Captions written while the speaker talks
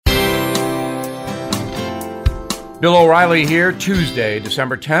Bill O'Reilly here, Tuesday,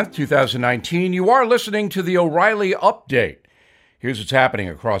 December 10th, 2019. You are listening to the O'Reilly Update. Here's what's happening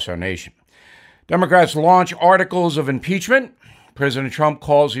across our nation. Democrats launch articles of impeachment. President Trump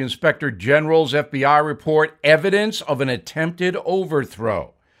calls the Inspector General's FBI report evidence of an attempted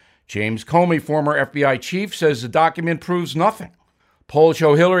overthrow. James Comey, former FBI chief, says the document proves nothing. Polls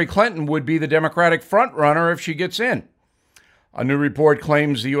show Hillary Clinton would be the Democratic frontrunner if she gets in. A new report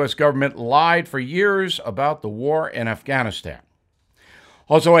claims the U.S. government lied for years about the war in Afghanistan.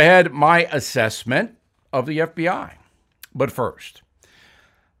 Also ahead, my assessment of the FBI. But first,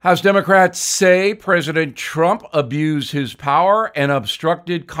 House Democrats say President Trump abused his power and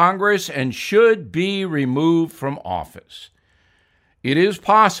obstructed Congress and should be removed from office. It is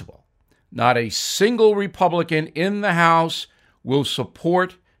possible not a single Republican in the House will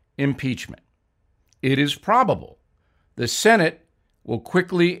support impeachment. It is probable the Senate will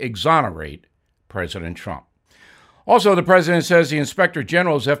quickly exonerate President Trump. Also, the president says the Inspector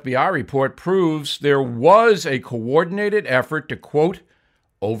General's FBI report proves there was a coordinated effort to, quote,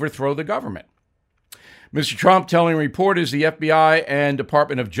 overthrow the government. Mr. Trump telling reporters the FBI and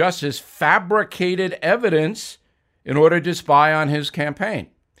Department of Justice fabricated evidence in order to spy on his campaign,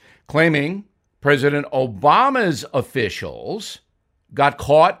 claiming President Obama's officials got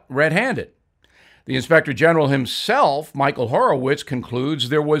caught red-handed. The Inspector General himself, Michael Horowitz, concludes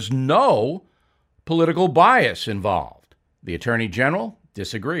there was no political bias involved. The Attorney General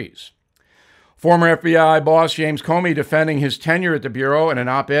disagrees. Former FBI boss James Comey defending his tenure at the Bureau in an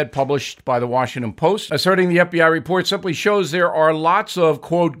op-ed published by the Washington Post, asserting the FBI report simply shows there are lots of,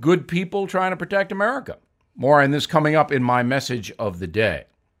 quote, good people trying to protect America. More on this coming up in my message of the day.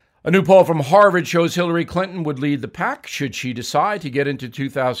 A new poll from Harvard shows Hillary Clinton would lead the pack should she decide to get into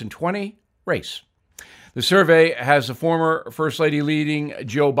 2020 race. The survey has the former First Lady leading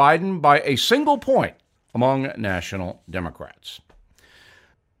Joe Biden by a single point among national Democrats.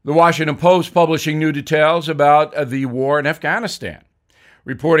 The Washington Post publishing new details about the war in Afghanistan,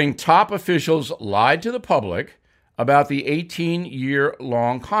 reporting top officials lied to the public about the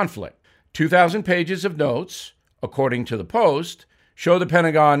 18-year-long conflict. 2,000 pages of notes, according to the Post, show the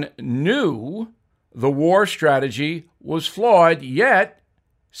Pentagon knew the war strategy was flawed, yet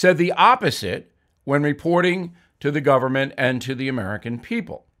said the opposite when reporting to the government and to the American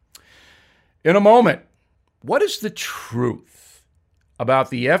people. In a moment, what is the truth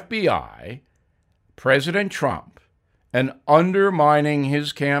about the FBI, President Trump, and undermining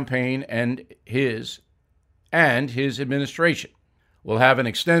his campaign and his administration? We'll have an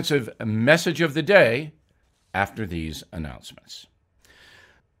extensive message of the day after these announcements.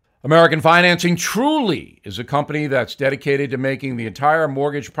 American Financing truly is a company that's dedicated to making the entire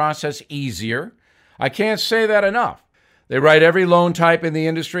mortgage process easier. I can't say that enough. They write every loan type in the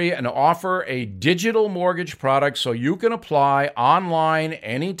industry and offer a digital mortgage product so you can apply online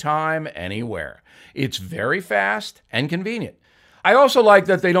anytime, anywhere. It's very fast and convenient. I also like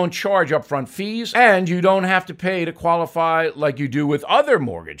that they don't charge upfront fees and you don't have to pay to qualify like you do with other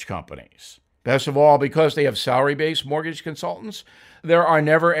mortgage companies. Best of all, because they have salary-based mortgage consultants, there are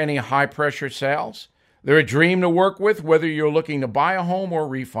never any high-pressure sales. They're a dream to work with whether you're looking to buy a home or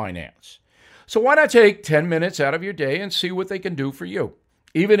refinance. So why not take 10 minutes out of your day and see what they can do for you?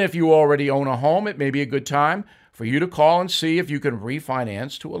 Even if you already own a home, it may be a good time for you to call and see if you can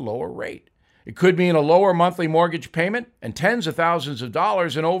refinance to a lower rate. It could mean a lower monthly mortgage payment and tens of thousands of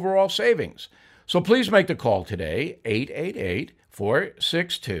dollars in overall savings. So please make the call today,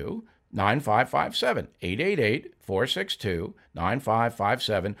 888-462-9557,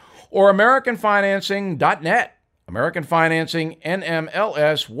 888-462-9557, or AmericanFinancing.net. American Financing,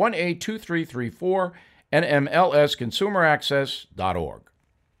 NMLS 182334, NMLSConsumerAccess.org.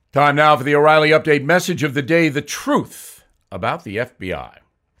 Time now for the O'Reilly Update message of the day, the truth about the FBI.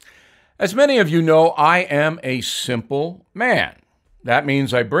 As many of you know, I am a simple man. That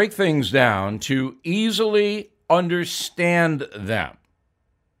means I break things down to easily understand them.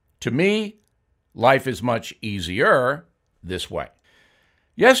 To me, life is much easier this way.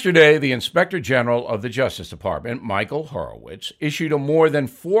 Yesterday, the Inspector General of the Justice Department, Michael Horowitz, issued a more than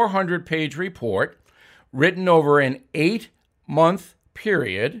 400-page report written over an 8-month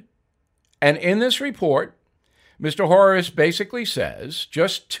period. And in this report, Mr. Horowitz basically says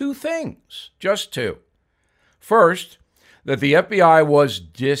just two things, just two. First, that the FBI was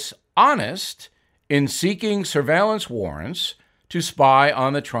dishonest in seeking surveillance warrants to spy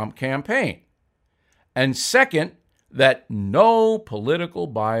on the Trump campaign. And second, that no political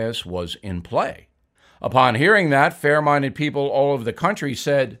bias was in play. Upon hearing that, fair-minded people all over the country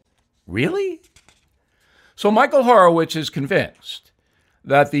said, "Really?" So Michael Horowitz is convinced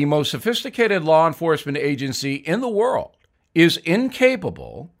that the most sophisticated law enforcement agency in the world is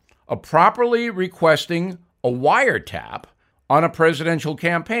incapable of properly requesting a wiretap on a presidential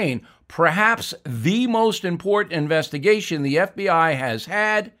campaign, perhaps the most important investigation the FBI has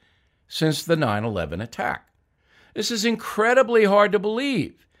had since the 9/11 attack. This is incredibly hard to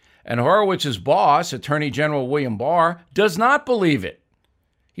believe, and Horowitz's boss, Attorney General William Barr, does not believe it.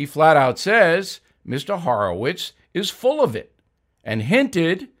 He flat out says Mr. Horowitz is full of it and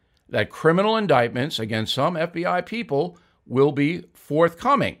hinted that criminal indictments against some FBI people will be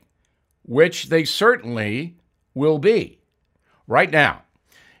forthcoming, which they certainly will be. Right now,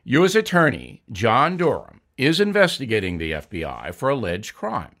 U.S. Attorney John Durham is investigating the FBI for alleged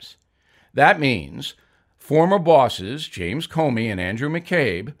crimes. That means former bosses James Comey and Andrew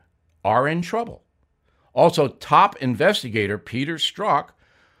McCabe are in trouble. Also, top investigator Peter Strzok,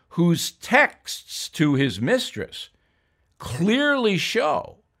 whose texts to his mistress clearly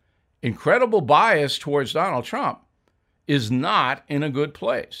show incredible bias towards Donald Trump, is not in a good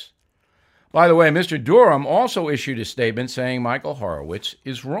place. By the way, Mr. Durham also issued a statement saying Michael Horowitz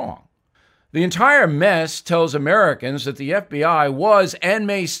is wrong. The entire mess tells Americans that the FBI was and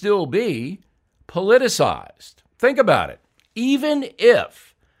may still be politicized. Think about it. Even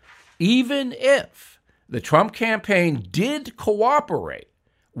if the Trump campaign did cooperate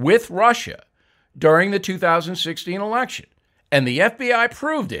with Russia during the 2016 election, and the FBI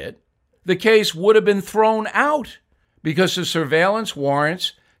proved it, the case would have been thrown out because the surveillance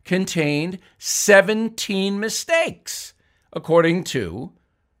warrants contained 17 mistakes, according to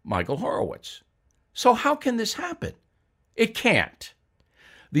Michael Horowitz. So how can this happen? It can't.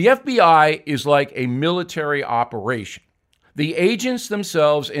 The FBI is like a military operation. The agents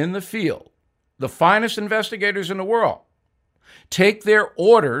themselves in the field, the finest investigators in the world, take their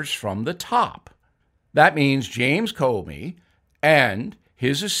orders from the top. That means James Comey and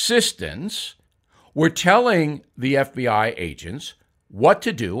his assistants were telling the FBI agents what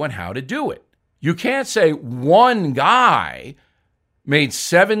to do and how to do it. You can't say one guy made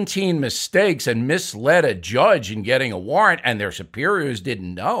 17 mistakes and misled a judge in getting a warrant and their superiors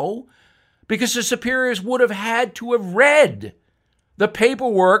didn't know, because the superiors would have had to have read the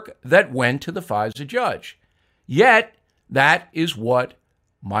paperwork that went to the FISA judge. Yet, that is what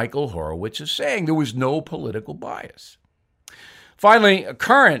Michael Horowitz is saying. There was no political bias. Finally, a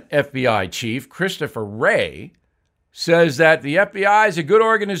current FBI chief, Christopher Wray, says that the FBI is a good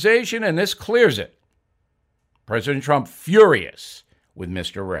organization and this clears it. President Trump furious with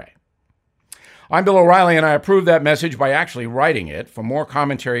Mr. Wray. I'm Bill O'Reilly, and I approve that message by actually writing it. For more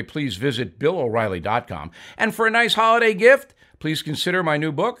commentary, please visit BillO'Reilly.com. And for a nice holiday gift, please consider my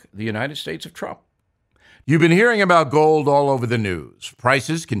new book, The United States of Trump. You've been hearing about gold all over the news.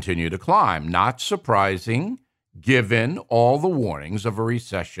 Prices continue to climb. Not surprising, given all the warnings of a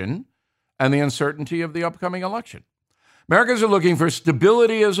recession and the uncertainty of the upcoming election. Americans are looking for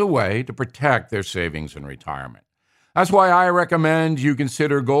stability as a way to protect their savings and retirement. That's why I recommend you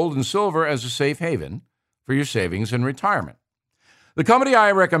consider gold and silver as a safe haven for your savings and retirement. The company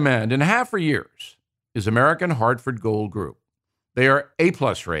I recommend and have for years is American Hartford Gold Group. They are A+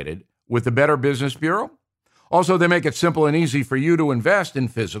 rated with the Better Business Bureau. Also, they make it simple and easy for you to invest in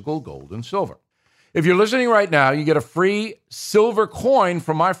physical gold and silver. If you're listening right now, you get a free silver coin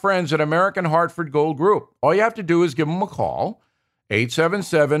from my friends at American Hartford Gold Group. All you have to do is give them a call,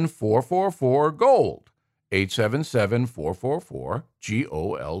 877-444-GOLD,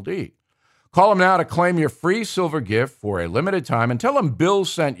 877-444-GOLD. Call them now to claim your free silver gift for a limited time and tell them Bill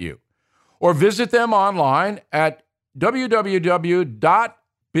sent you. Or visit them online at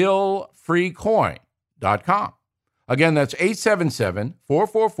www.billfreecoin.com. Again, that's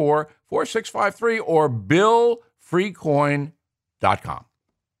 877-444-4653 or billfreecoin.com.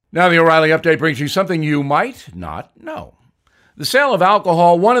 Now the O'Reilly Update brings you something you might not know. The sale of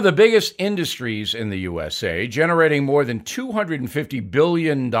alcohol, one of the biggest industries in the USA, generating more than $250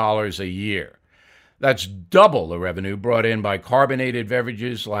 billion a year. That's double the revenue brought in by carbonated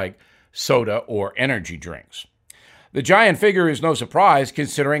beverages like soda or energy drinks. The giant figure is no surprise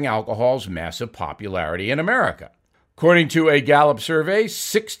considering alcohol's massive popularity in America. According to a Gallup survey,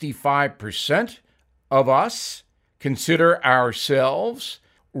 65% of us consider ourselves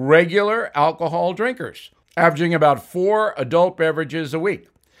regular alcohol drinkers, averaging about 4 adult beverages a week.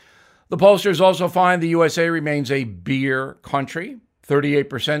 The pollsters also find the USA remains a beer country,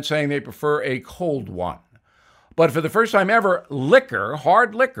 38% saying they prefer a cold one. But for the first time ever, liquor,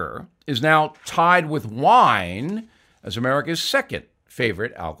 hard liquor, is now tied with wine as America's second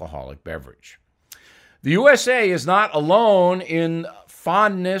favorite alcoholic beverage. The USA is not alone in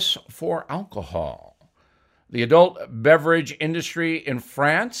fondness for alcohol. The adult beverage industry in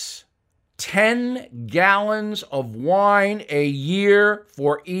France, 10 gallons of wine a year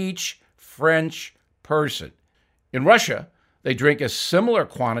for each French person. In Russia, they drink a similar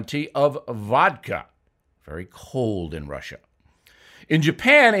quantity of vodka. Very cold in Russia. In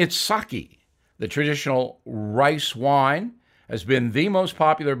Japan, it's sake. The traditional rice wine has been the most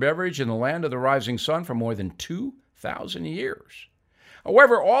popular beverage in the land of the rising sun for more than 2,000 years.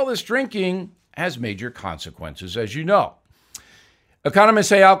 However, all this drinking has major consequences, as you know. Economists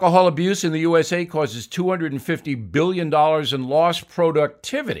say alcohol abuse in the USA causes $250 billion in lost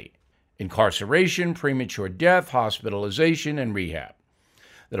productivity, incarceration, premature death, hospitalization, and rehab.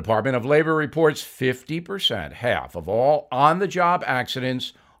 The Department of Labor reports 50%, half of all on-the-job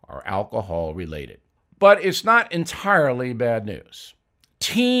accidents, are alcohol-related. But it's not entirely bad news.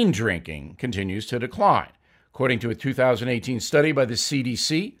 Teen drinking continues to decline. According to a 2018 study by the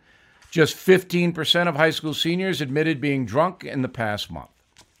CDC, just 15% of high school seniors admitted being drunk in the past month.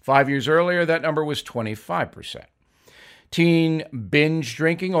 5 years earlier, that number was 25%. Teen binge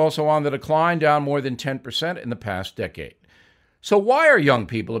drinking also on the decline, down more than 10% in the past decade. So why are young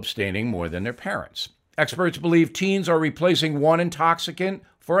people abstaining more than their parents? Experts believe teens are replacing one intoxicant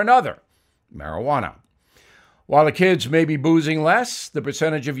for another, marijuana. While the kids may be boozing less, the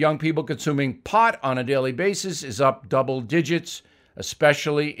percentage of young people consuming pot on a daily basis is up double digits,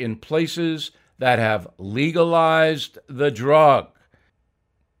 especially in places that have legalized the drug.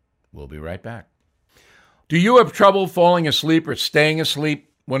 We'll be right back. Do you have trouble falling asleep or staying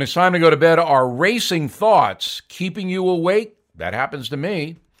asleep? When it's time to go to bed, are racing thoughts keeping you awake? That happens to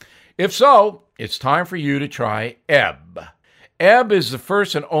me. If so, it's time for you to try Ebb. Ebb is the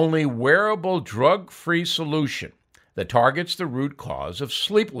first and only wearable drug-free solution that targets the root cause of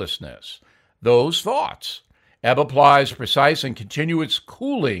sleeplessness, those thoughts. Ebb applies precise and continuous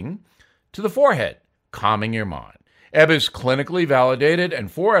cooling to the forehead, calming your mind. Ebb is clinically validated,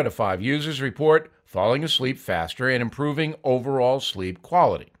 and 4 out of 5 users report falling asleep faster and improving overall sleep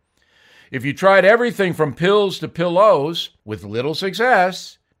quality. If you tried everything from pills to pillows with little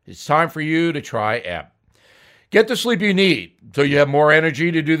success, it's time for you to try Ebb. Get the sleep you need so you have more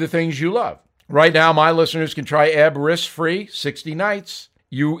energy to do the things you love. Right now, my listeners can try Ebb risk-free 60 nights.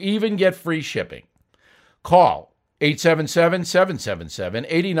 You even get free shipping. Call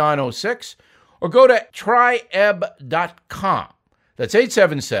 877-777-8906 or go to tryebb.com. That's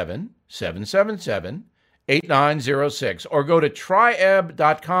 877-777-8906 or go to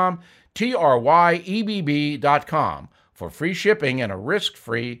tryebb.com, tryebb.com for free shipping and a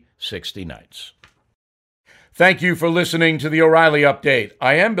risk-free 60 nights. Thank you for listening to the O'Reilly Update.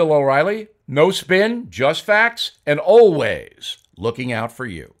 I am Bill O'Reilly. No spin, just facts, and always looking out for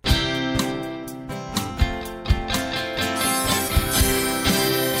you.